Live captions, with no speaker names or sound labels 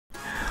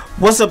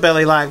What's up,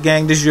 LA Live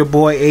gang? This is your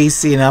boy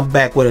AC, and I'm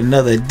back with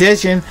another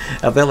edition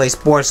of LA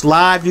Sports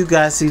Live. You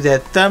guys see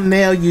that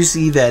thumbnail? You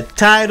see that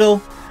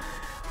title?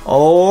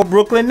 Oh,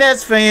 Brooklyn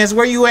Nets fans,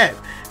 where you at?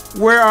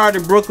 Where are the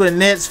Brooklyn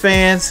Nets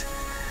fans?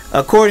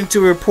 According to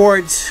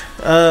reports,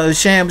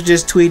 Shams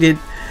just tweeted.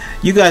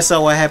 You guys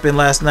saw what happened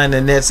last night in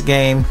the Nets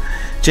game.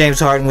 James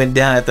Harden went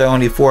down after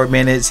only 4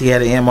 minutes. He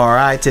had an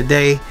MRI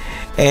today,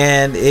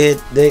 and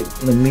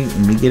let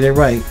me get it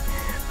right.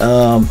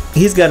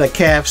 He's got a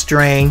calf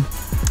strain.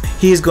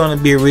 He's going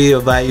to be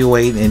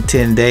reevaluated in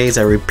 10 days.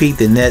 I repeat,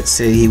 the Nets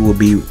said he will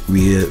be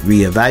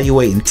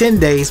reevaluated in 10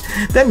 days.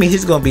 That means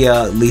he's going to be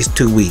out at least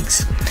 2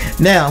 weeks.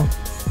 Now,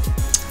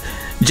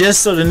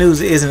 just so the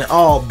news isn't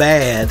all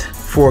bad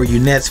for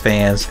you Nets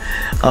fans,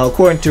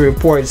 according to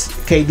reports,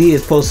 KD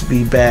is supposed to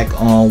be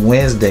back on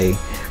Wednesday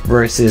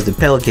versus the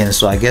Pelicans,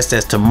 so I guess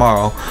that's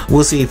tomorrow.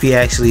 We'll see if he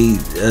actually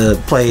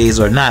plays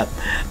or not.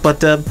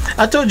 But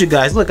I told you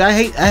guys, look, I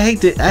hate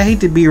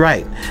to be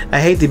right.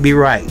 I hate to be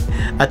right.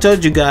 I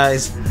told you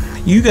guys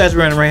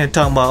running around here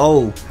talking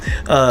about,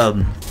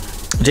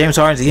 James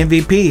Harden's the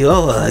MVP.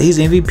 Oh, he's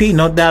MVP,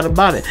 no doubt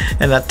about it.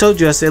 And I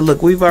told you, I said,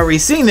 look, we've already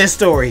seen this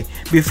story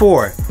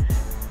before,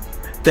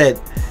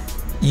 that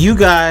you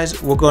guys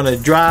were going to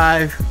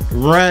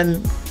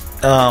run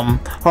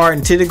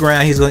Harden to the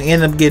ground. He's going to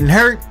end up getting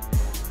hurt.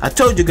 I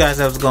told you guys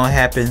that was going to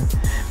happen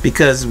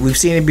because we've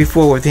seen it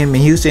before with him in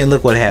Houston.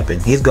 Look what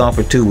happened. He's gone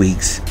for 2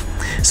 weeks.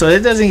 So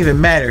it doesn't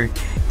even matter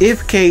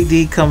if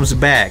KD comes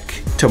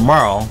back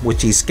tomorrow,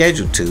 which he's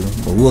scheduled to,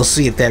 but we'll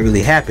see if that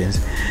really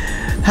happens.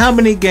 How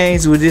many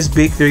games would this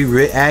big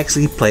three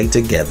actually play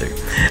together?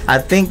 I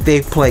think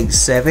they've played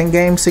 7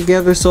 games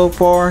together so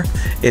far.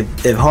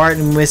 If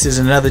Harden misses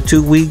another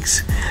 2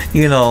 weeks,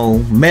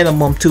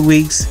 minimum 2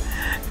 weeks,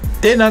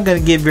 they're not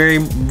going to get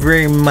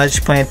very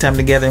much playing time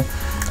together.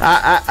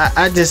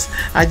 I just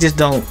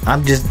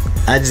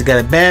got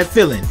a bad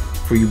feeling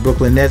for you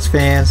Brooklyn Nets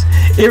fans.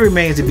 It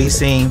remains to be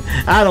seen.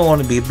 I don't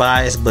want to be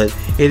biased, but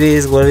it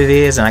is what it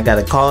is, and I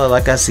gotta call it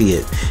like I see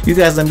it. You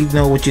guys let me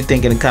know what you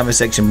think in the comment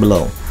section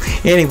below.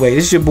 Anyway,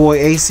 this is your boy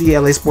AC,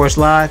 LA Sports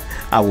Live.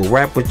 I will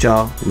wrap with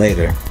y'all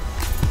later.